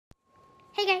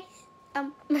Hey guys, I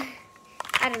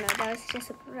don't know, that was just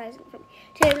surprising for me.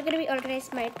 Today we're gonna be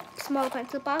organizing my small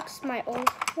pencil box, my old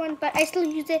one, but I still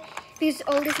use it because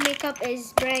all this makeup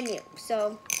is brand new.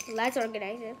 So let's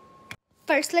organize it.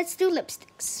 First, let's do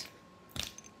lipsticks.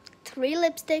 3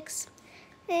 lipsticks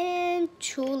and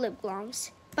 2 lip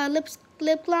gloss. But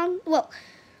lip gloss, well,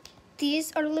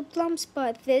 these are lip gloss,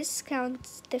 but this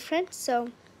counts different, so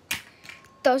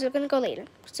those are gonna go later.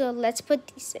 So let's put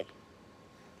these in.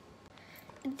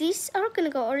 These are gonna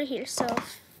go over here, so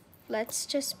let's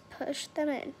just push them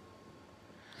in.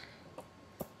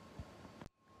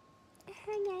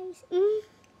 Hi guys.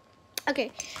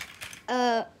 Okay,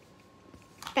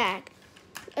 bag.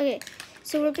 Okay,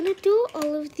 so we're gonna do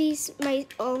all of these,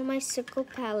 all my circle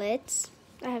palettes.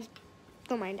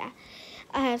 Don't mind that.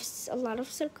 I have a lot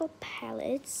of circle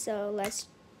palettes, so let's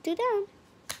do them.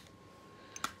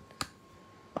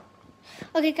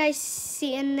 Okay guys,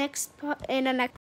 see you in the next